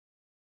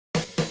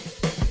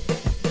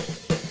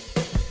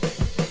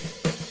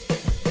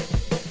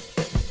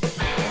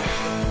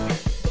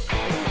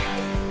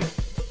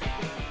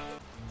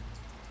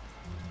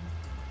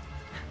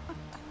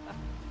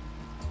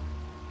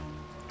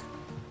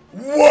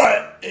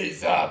What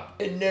is up,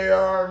 Inator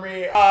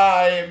Army?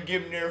 I am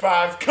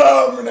Inator5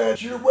 coming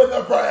at you with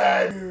a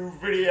brand new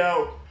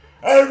video.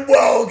 And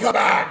welcome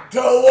back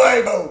to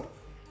LEGO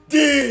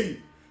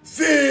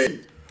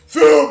DC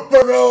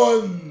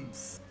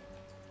Supervillains.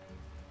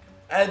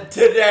 And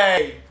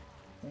today,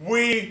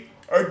 we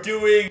are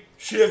doing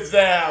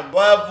Shazam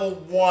Level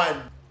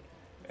 1.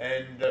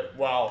 And,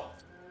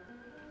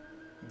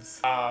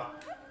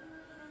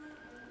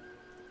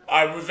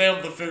 I was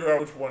able to figure out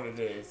which one it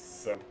is,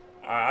 so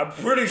I'm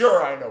pretty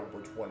sure I know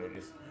which one it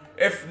is.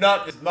 If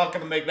not, it's not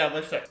gonna make that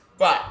much sense.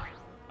 But,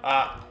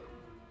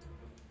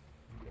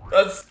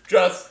 let's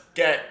just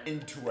get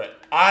into it.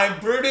 I'm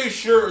pretty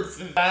sure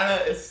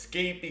Savannah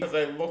escaped because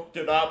I looked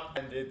it up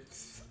and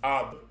it's,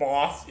 the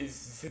boss is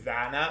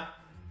Savannah,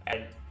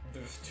 and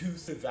there's two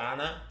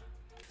Savannah.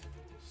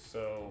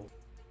 So,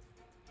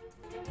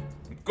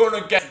 I'm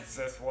gonna guess it's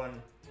this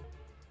one.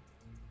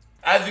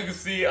 As you can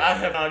see, I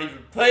have not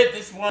even played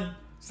this one.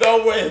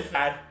 So with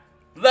that,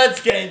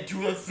 let's get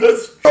into it.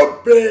 Let's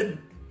jump in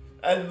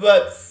and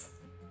let's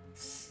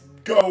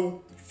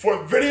go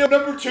for video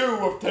number 2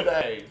 of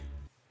today.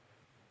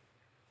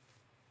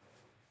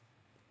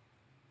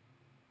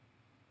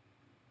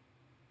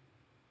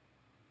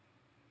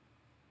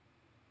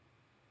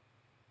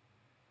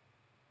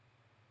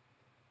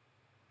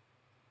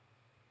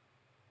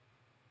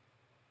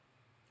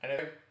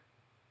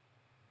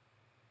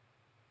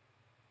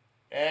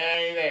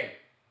 Anything?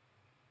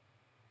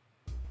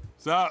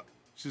 What's up?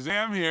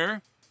 Shazam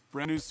here,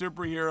 brand new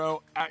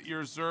superhero at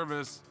your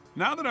service.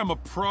 Now that I'm a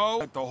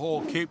pro at the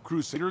whole Cape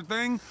Crusader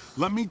thing,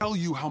 let me tell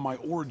you how my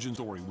origin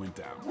story went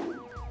down.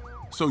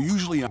 So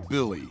usually I'm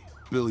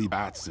Billy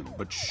Batson,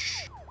 but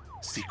shh,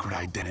 secret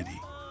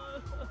identity.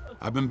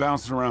 I've been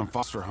bouncing around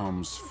foster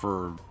homes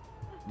for,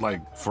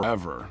 like,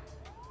 forever.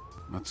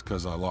 That's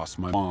because I lost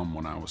my mom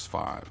when I was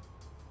 5.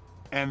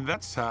 And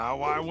that's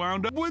how I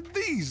wound up with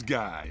these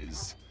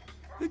guys.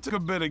 It took a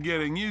bit of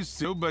getting used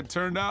to, but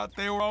turned out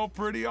they were all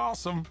pretty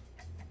awesome.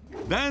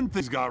 Then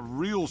things got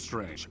real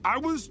strange. I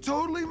was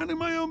totally minding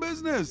my own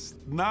business,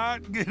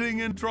 not getting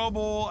in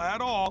trouble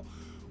at all,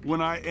 when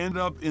I end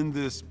up in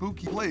this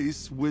spooky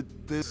place with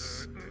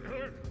this,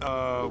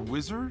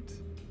 wizard?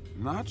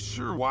 Not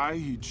sure why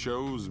he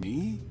chose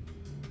me,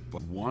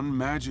 but one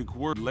magic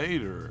word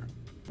later,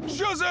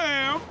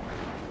 Shazam!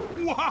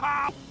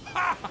 Wow!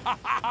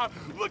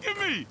 Look at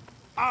me!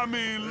 I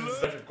mean,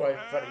 This is quite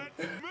funny.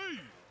 Me!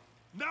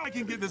 Now I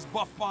can get this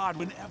buff bod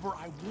whenever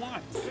I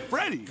want.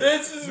 Ready?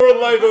 This is more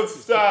LEGO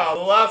style.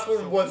 The last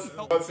one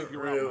wasn't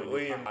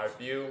really in my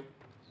view.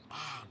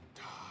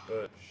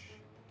 But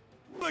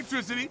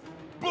Electricity,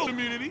 bullet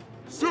immunity,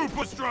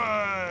 super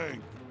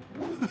strength.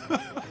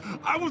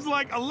 I was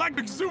like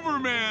electric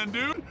Superman,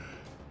 dude.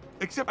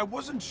 Except I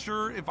wasn't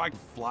sure if I could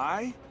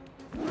fly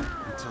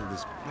until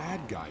this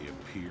bad guy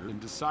appeared and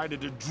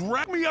decided to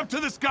drag me up to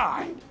the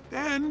sky.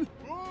 Then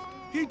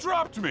he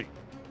dropped me.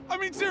 I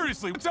mean,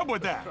 seriously, what's up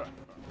with that?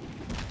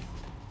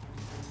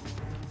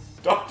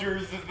 Dr.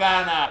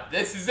 Savannah,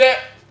 this is it.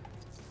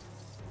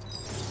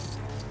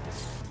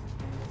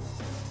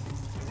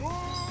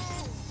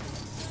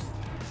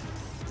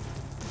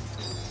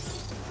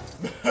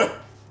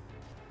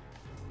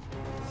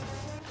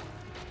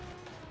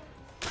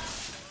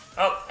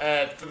 Oh,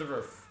 and to the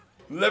roof.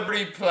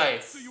 Liberty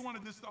Place. So you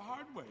wanted this the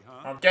hard way,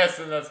 huh? I'm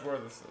guessing that's where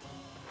this is.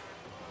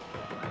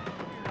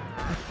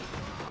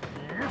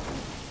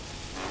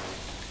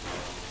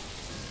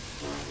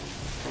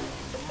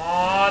 Come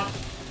on.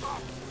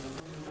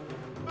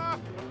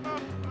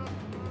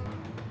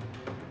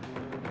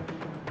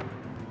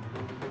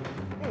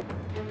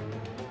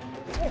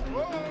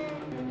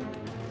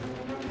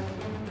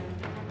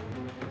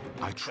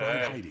 I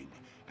tried hiding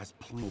as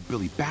plain old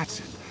Billy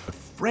Batson, but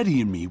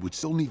Freddy and me would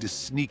still need to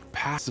sneak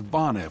past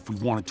Savannah if we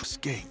wanted to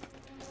escape.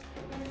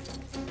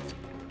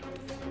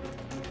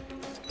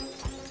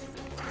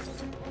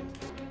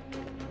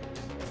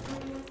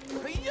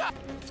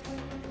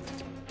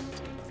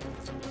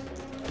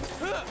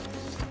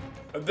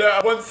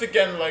 Once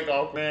again, like,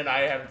 oh man, I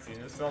haven't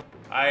seen this film.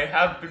 I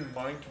have been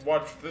wanting to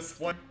watch this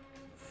one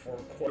for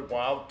quite a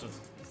while, just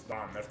it's not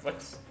on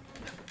Netflix.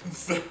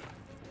 So,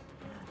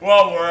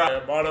 well, where I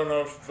am, I don't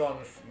know if it's on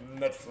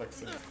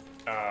Netflix and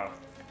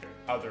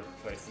other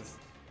places,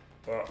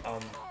 but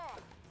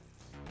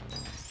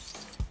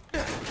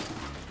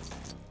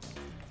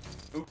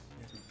ooh, you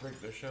can break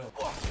the shell.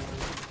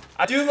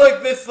 I do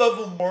like this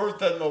level more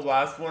than the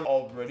last one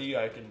already.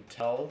 I can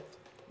tell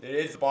it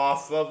is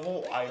boss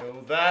level. I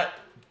know that.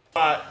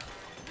 But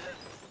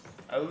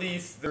at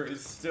least there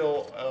is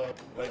still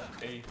like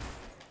a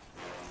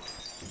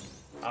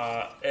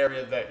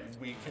area that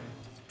we can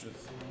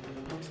just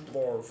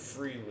explore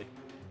freely.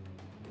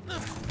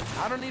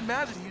 I don't need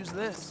magic to use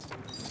this.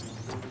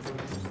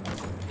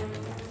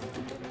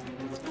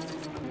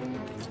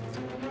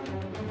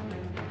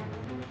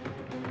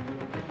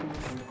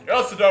 You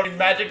also don't need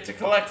magic to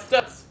collect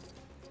stuff.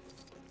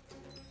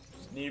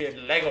 Just need a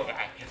Lego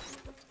guy.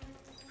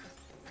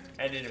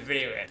 And in a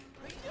video game.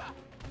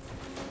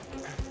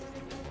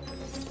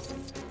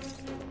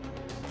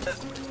 No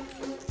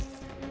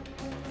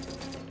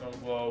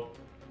globe.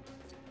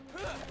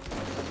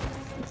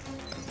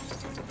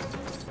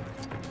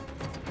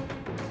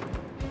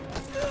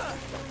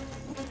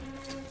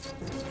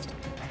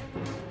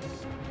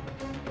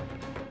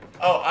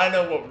 Oh, I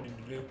know what we need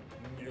to do.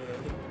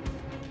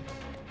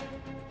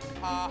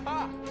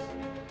 Aha!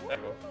 There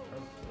we go.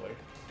 Like,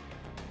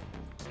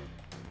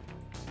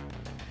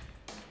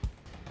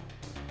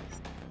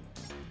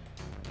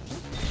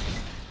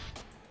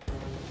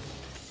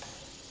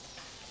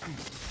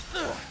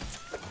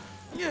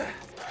 Yeah.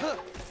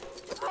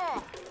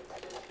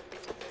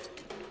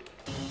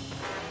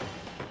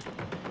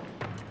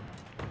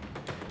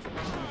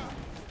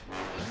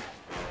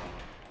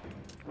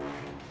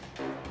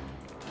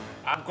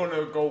 I'm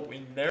gonna go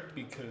in there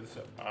because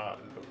it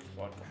looks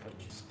like a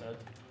bunch of stuff.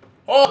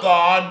 Hold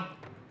on!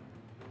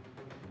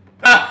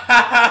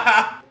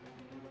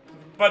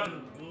 But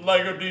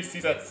Lego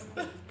DC sets.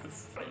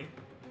 It's funny.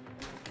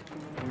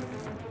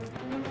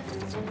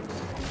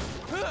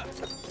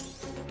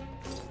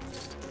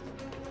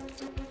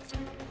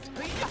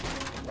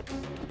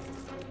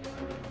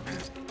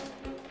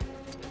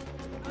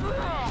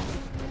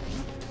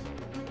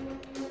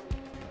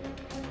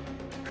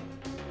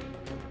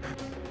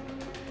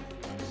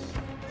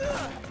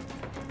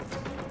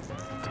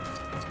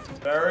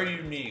 Very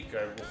unique,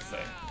 I will say.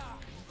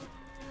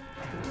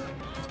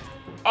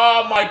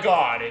 Oh my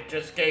god, it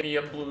just gave me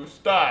a blue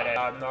stud and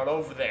I'm not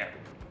over there.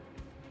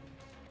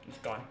 He's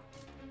gone.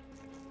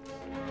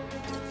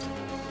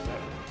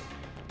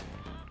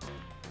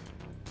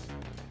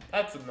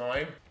 That's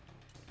annoying.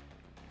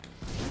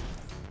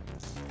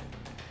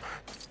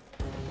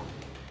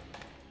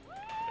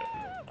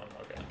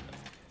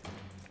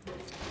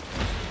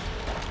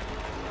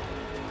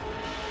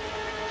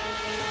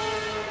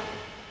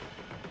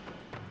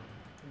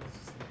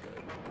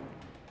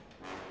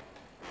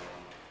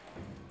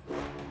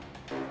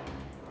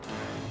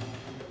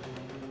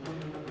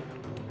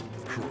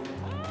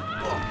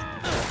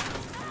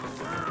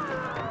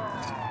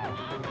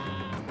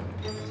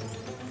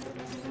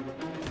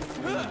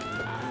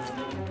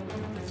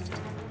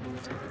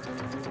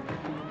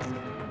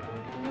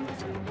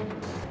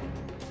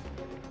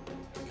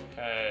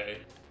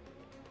 Okay.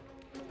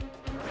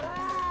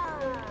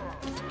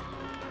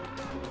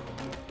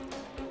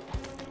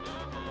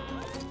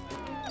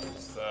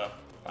 So,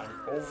 I'm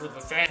over the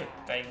sand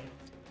thing.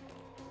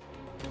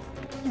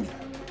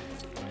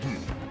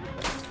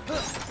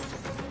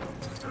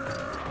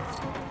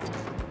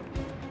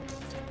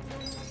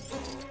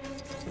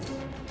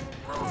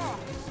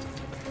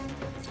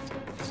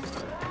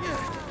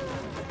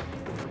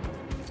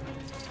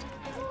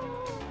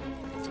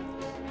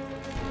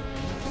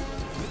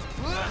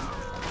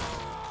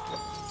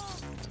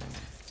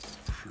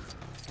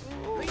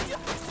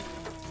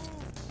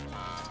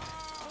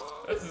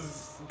 This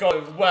is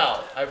going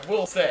well, I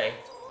will say.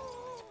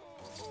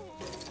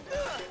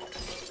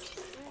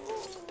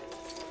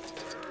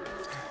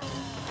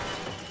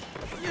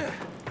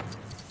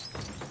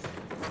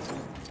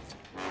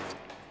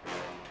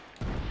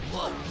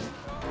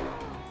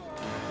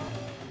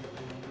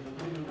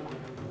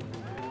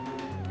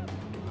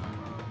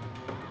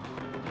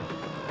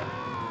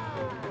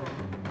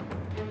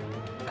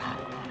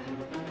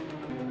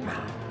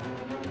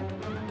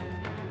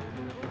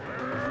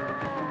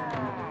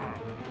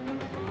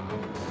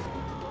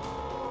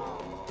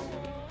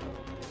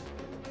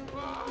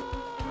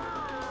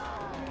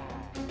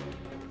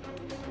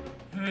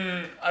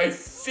 I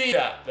see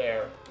that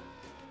there.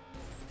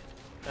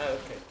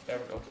 Okay, there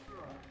we go.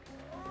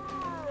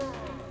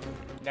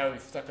 Now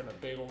he's stuck in a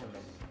big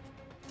ornament.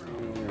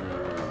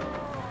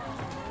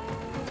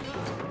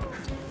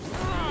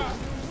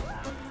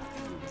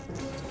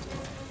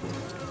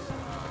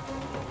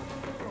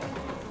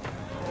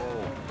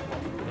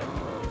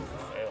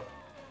 Fail.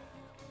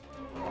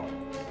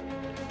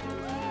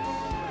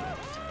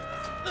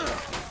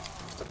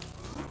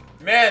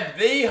 Man,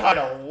 they had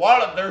a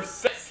lot of their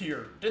sets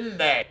here, didn't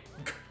they?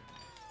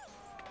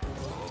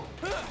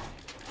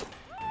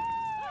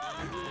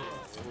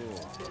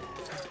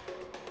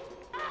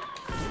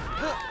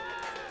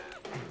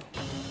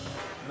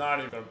 Not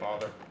even gonna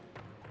bother.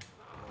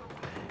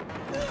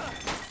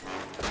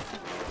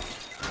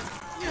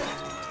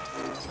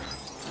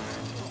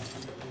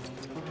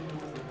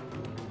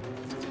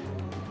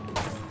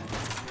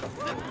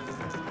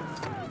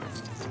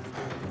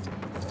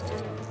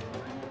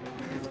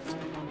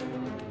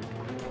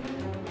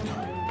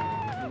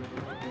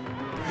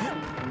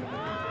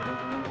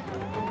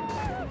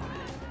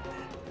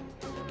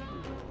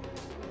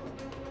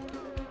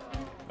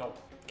 Nope,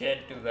 can't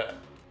do that.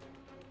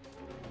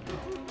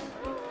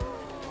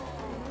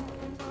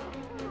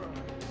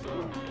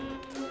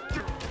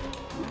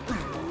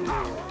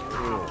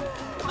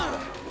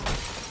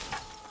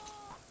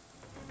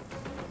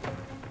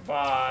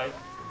 Bye.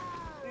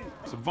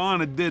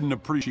 Savannah didn't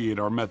appreciate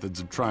our methods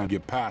of trying to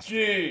get past her.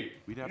 Gee,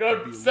 We'd you have don't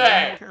to be a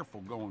say. little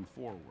careful going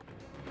forward.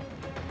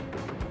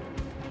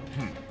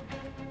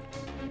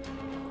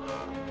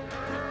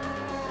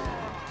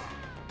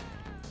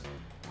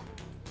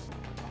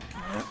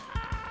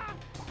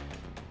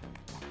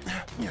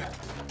 There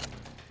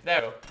we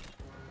go.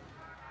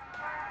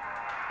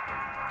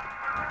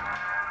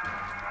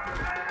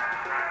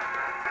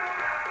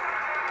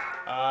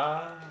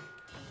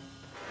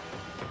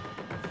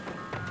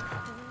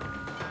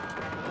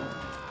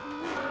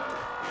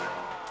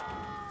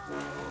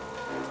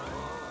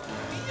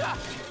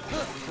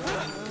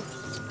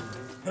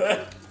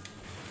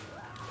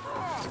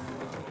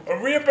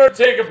 Are we about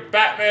to take a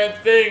Batman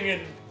thing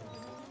and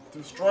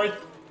destroy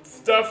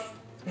stuff?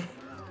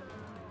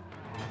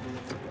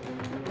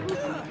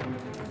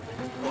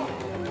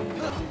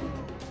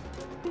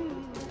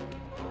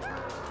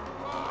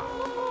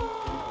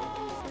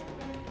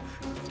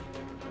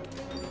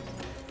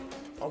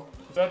 Oh,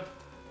 is that?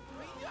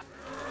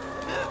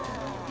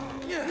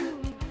 Yeah.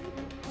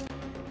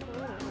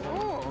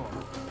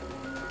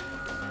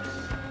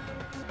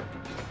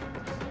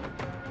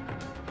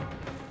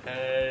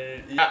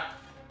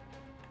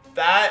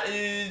 That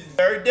is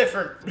very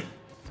different.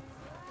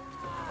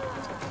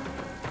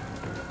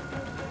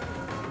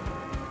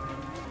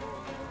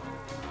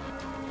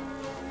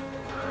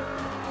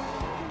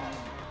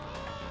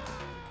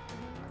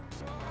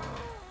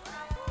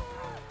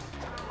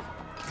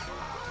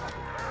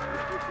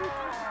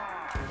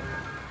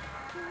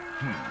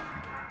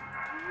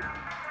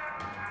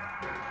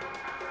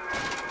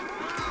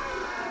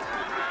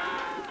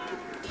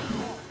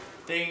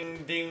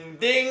 Ding, ding,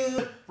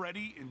 ding.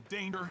 Freddy in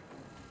danger.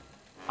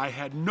 I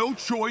had no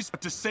choice but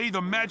to say the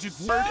magic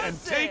word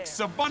and take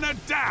Savannah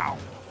down.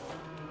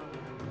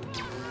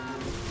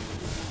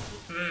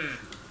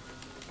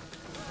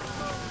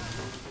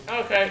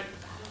 Okay.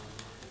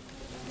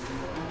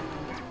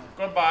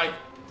 Goodbye.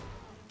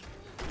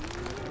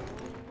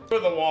 To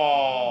the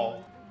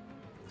wall.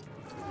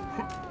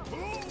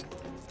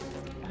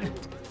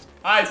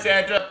 Hi,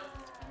 Sandra.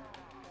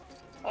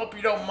 Hope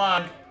you don't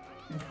mind.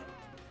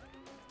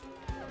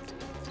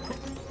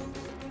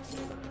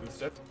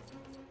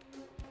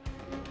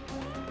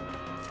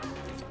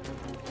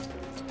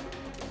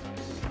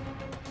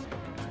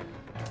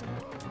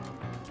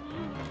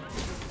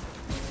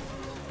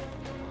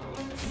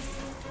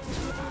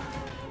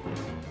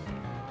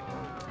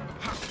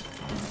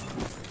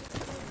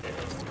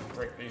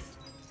 Break these.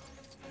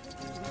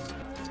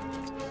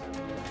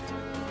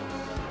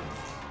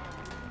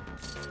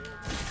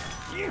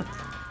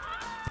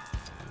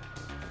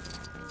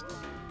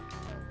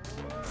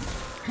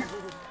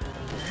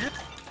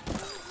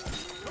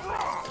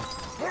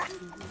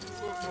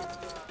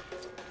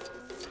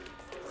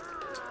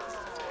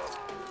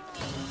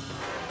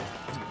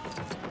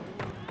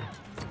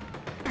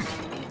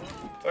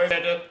 Sorry,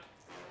 Sandra.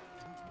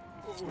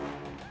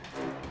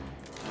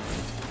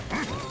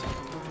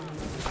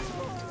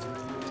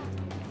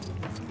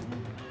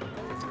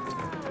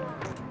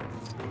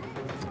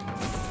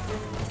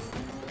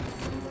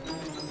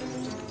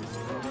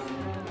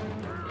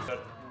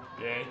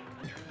 Yay.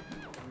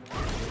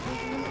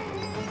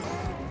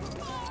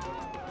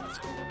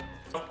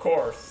 Of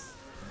course.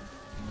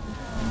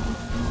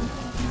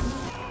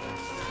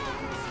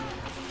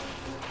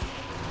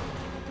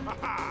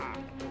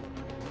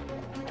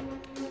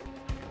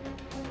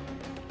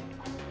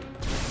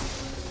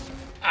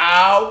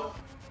 Ow.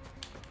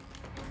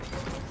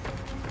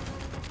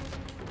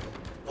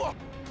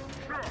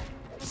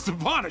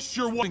 Savannah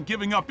sure wasn't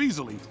giving up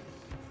easily.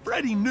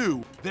 Freddy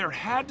knew there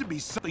had to be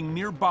something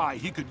nearby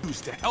he could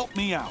use to help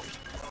me out.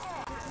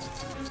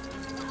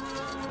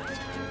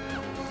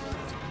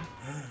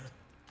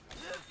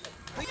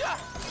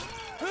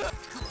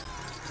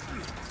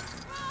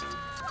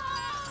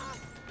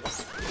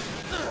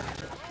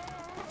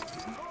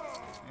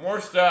 More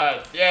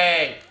stuff.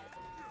 Yay.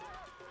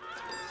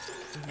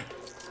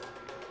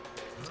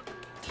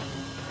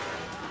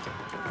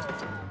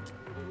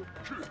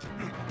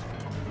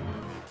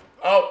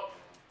 Oh.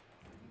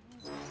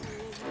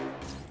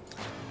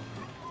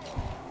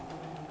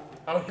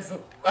 Oh, he's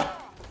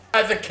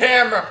has a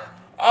camera.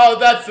 Oh,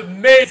 that's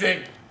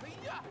amazing.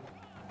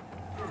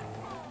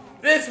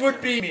 This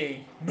would be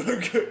me.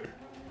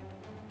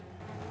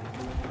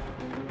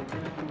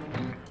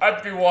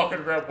 I'd be walking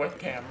around with a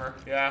camera,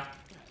 yeah.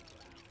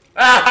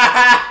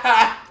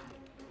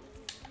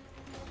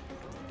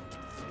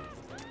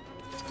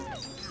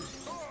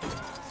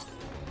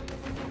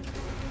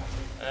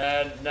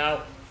 And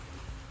now,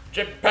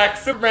 Jetpack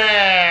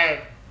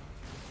Superman!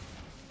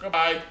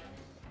 Goodbye.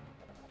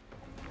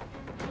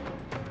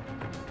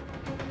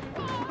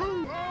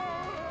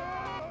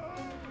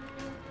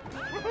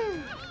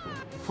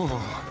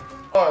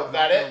 Oh, is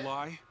that it?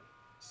 Lie?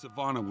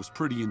 Savannah was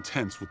pretty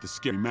intense with the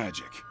scary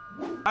magic.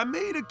 I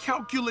made a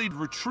calculated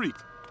retreat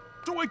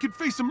so I could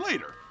face him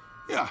later.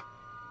 Yeah,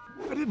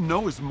 I didn't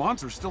know his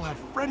monster still had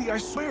Freddy, I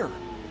swear.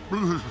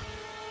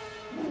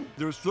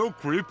 They're so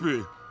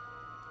creepy.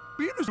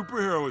 Being a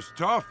superhero is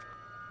tough.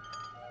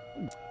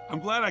 I'm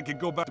glad I could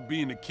go back to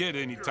being a kid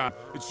anytime.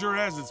 It sure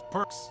has its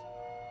perks.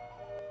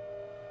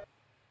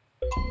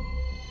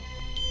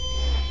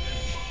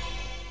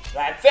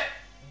 That's it!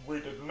 We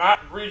did not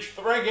reach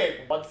the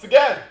ranking once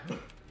again!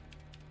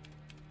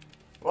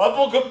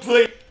 Level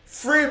complete,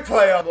 free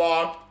play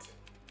unlocked.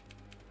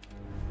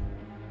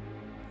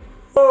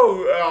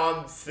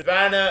 Oh,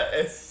 Savannah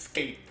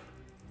Escape.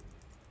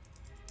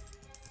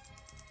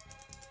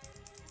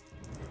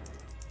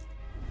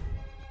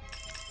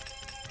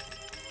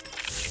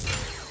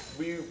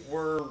 We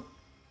were,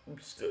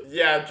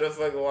 yeah, just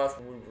like the last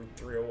one, we were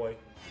 3 away.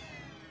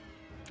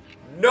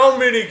 No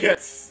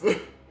minikits!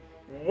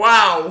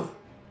 Wow!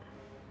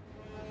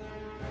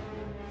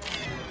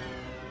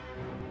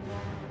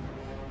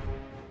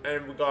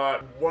 And we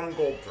got 1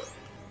 gold for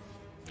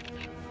it.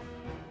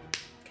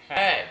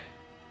 Okay.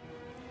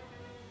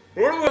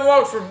 What do we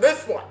unlock from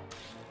this one?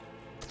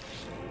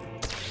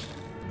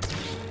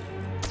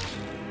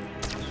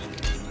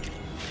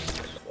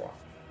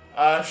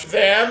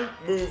 Shazam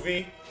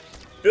movie.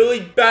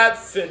 Billy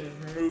Batson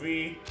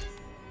movie.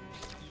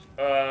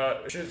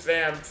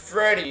 Shazam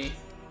Freddy.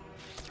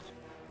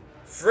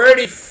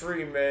 Freddie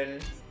Freeman.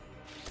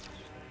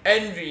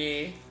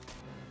 Envy.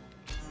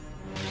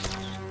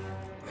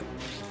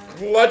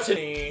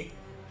 Gluttony.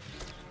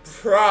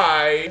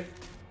 Pride.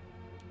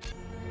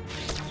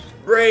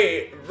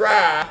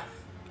 Wrath.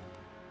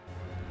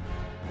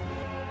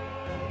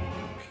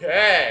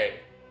 Okay.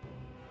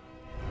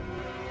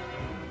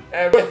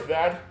 And with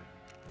that,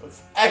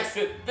 let's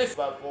exit this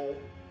level.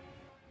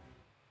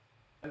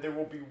 And there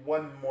will be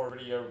one more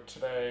video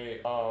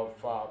today of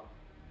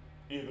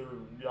either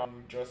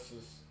Young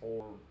Justice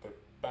or the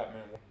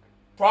Batman one.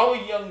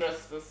 Probably Young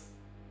Justice.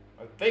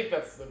 I think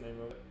that's the name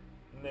of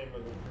the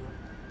group.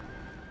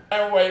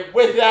 Anyway,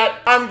 with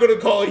that, I'm gonna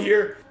call it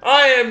here.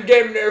 I am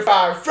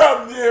GameNerd5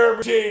 from the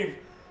Armor Team.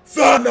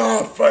 Sign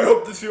off. I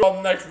hope to see you all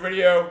in the next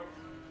video.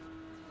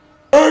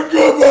 And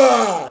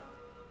goodbye!